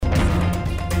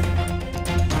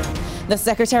The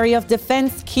Secretary of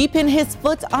Defense keeping his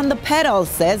foot on the pedal,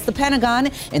 says the Pentagon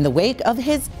in the wake of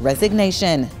his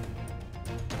resignation.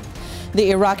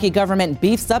 The Iraqi government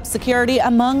beefs up security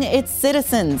among its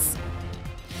citizens.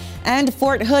 And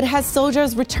Fort Hood has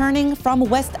soldiers returning from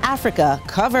West Africa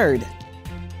covered.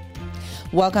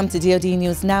 Welcome to DoD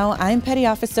News Now. I'm Petty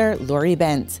Officer Lori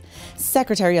Bent.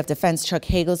 Secretary of Defense Chuck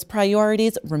Hagel's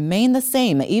priorities remain the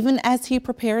same even as he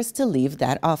prepares to leave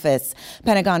that office.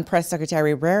 Pentagon Press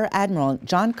Secretary Rear Admiral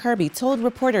John Kirby told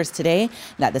reporters today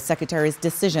that the Secretary's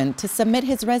decision to submit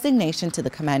his resignation to the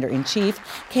Commander-in-Chief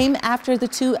came after the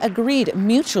two agreed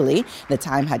mutually the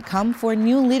time had come for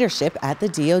new leadership at the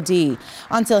DoD.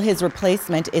 Until his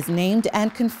replacement is named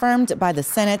and confirmed by the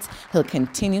Senate, he'll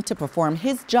continue to perform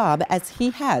his job as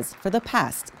he has for the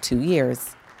past 2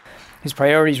 years. His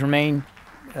priorities remain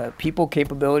people,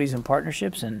 capabilities, and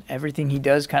partnerships, and everything he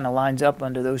does kind of lines up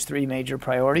under those three major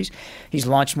priorities. He's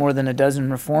launched more than a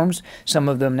dozen reforms. Some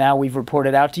of them now we've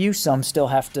reported out to you. Some still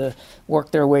have to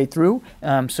work their way through.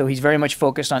 So he's very much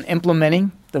focused on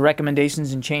implementing the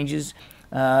recommendations and changes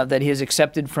that he has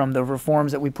accepted from the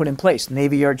reforms that we put in place: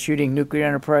 Navy Yard shooting, nuclear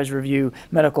enterprise review,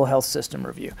 medical health system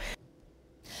review.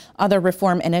 Other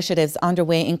reform initiatives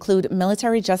underway include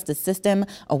military justice system,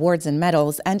 awards and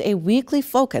medals, and a weekly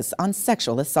focus on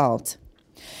sexual assault.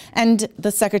 And the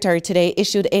Secretary today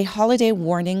issued a holiday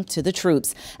warning to the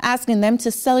troops, asking them to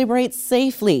celebrate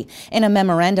safely. In a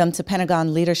memorandum to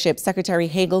Pentagon leadership, Secretary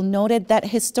Hagel noted that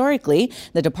historically,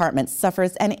 the department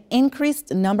suffers an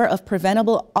increased number of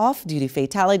preventable off-duty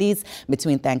fatalities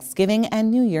between Thanksgiving and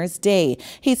New Year's Day.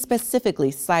 He specifically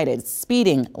cited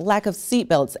speeding, lack of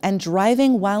seatbelts, and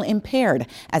driving while impaired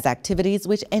as activities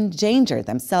which endanger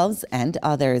themselves and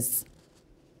others.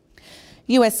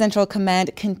 U.S. Central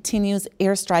Command continues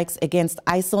airstrikes against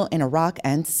ISIL in Iraq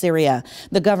and Syria.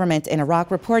 The government in Iraq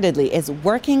reportedly is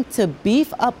working to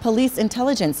beef up police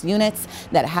intelligence units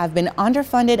that have been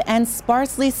underfunded and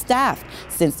sparsely staffed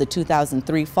since the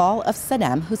 2003 fall of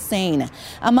Saddam Hussein.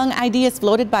 Among ideas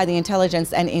floated by the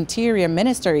Intelligence and Interior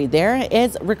Ministry there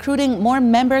is recruiting more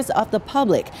members of the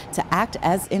public to act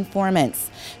as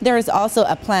informants. There is also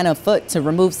a plan afoot to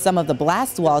remove some of the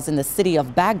blast walls in the city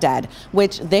of Baghdad,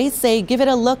 which they say give it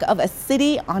a look of a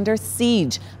city under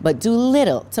siege, but do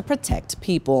little to protect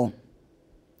people.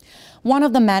 One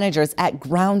of the managers at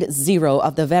Ground Zero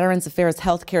of the Veterans Affairs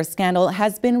healthcare scandal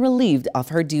has been relieved of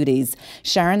her duties.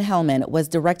 Sharon Hellman was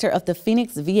director of the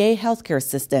Phoenix VA healthcare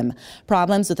system.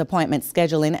 Problems with appointment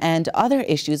scheduling and other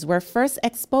issues were first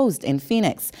exposed in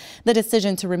Phoenix. The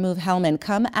decision to remove Hellman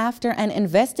come after an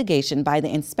investigation by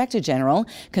the Inspector General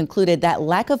concluded that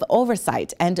lack of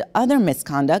oversight and other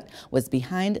misconduct was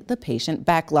behind the patient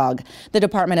backlog. The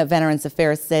Department of Veterans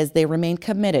Affairs says they remain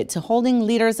committed to holding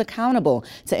leaders accountable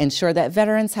to ensure that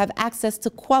veterans have access to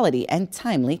quality and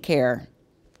timely care.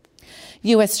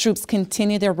 U.S. troops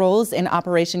continue their roles in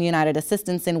Operation United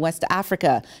Assistance in West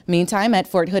Africa. Meantime, at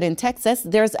Fort Hood in Texas,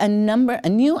 there's a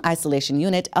new isolation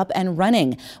unit up and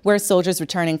running, where soldiers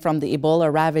returning from the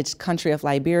Ebola-ravaged country of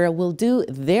Liberia will do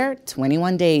their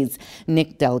 21 days.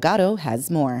 Nick Delgado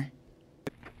has more.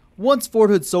 Once Fort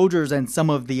Hood soldiers and some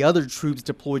of the other troops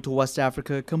deployed to West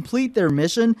Africa complete their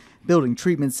mission, building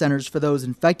treatment centers for those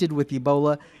infected with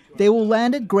Ebola, they will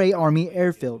land at Gray Army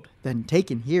Airfield, then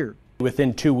taken here.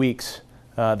 Within 2 weeks,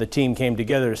 the team came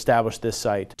together to establish this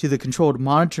site. To the controlled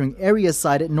monitoring area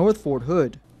site at North Fort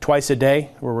Hood. Twice a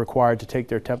day, we're required to take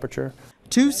their temperature.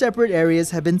 2 separate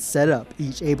areas have been set up,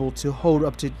 each able to hold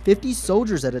up to 50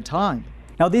 soldiers at a time.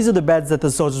 Now, these are the beds that the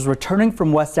soldiers returning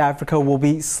from West Africa will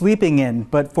be sleeping in,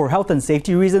 but for health and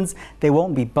safety reasons, they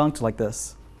won't be bunked like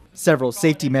this. Several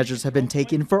safety measures have been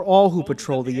taken for all who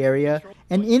patrol the area,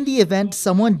 and in the event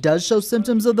someone does show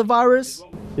symptoms of the virus,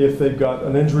 if they've got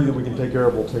an injury that we can take care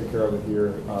of, we'll take care of it here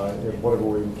in whatever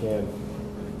way we can.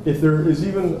 If there is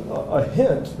even a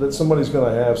hint that somebody's going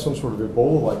to have some sort of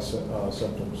Ebola-like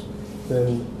symptoms,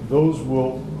 then those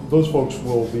folks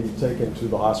will be taken to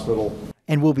the hospital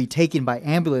and will be taken by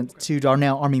ambulance to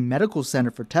Darnell Army Medical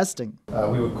Center for testing.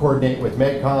 We would coordinate with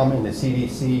MedCom and the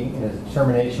CDC, and a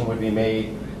determination would be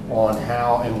made on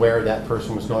how and where that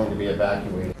person was going to be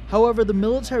evacuated. However, the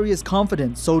military is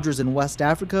confident soldiers in West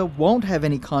Africa won't have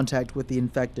any contact with the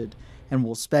infected and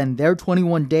will spend their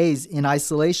 21 days in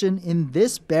isolation in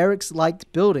this barracks-like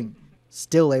building,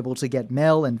 still able to get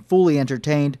mail and fully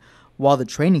entertained while the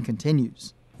training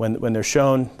continues. When they're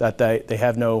shown that they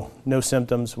have no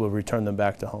symptoms, we'll return them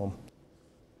back to home.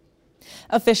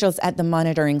 Officials at the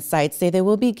monitoring site say they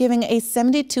will be giving a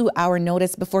 72-hour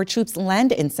notice before troops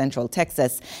land in Central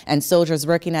Texas, and soldiers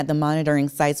working at the monitoring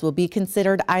sites will be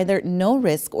considered either no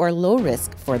risk or low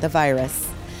risk for the virus.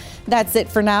 That's it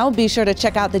for now. Be sure to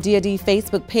check out the DoD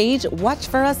Facebook page. Watch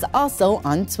for us also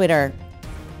on Twitter.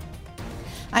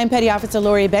 I'm Petty Officer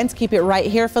Lori Bent. Keep it right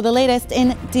here for the latest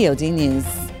in DoD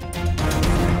News.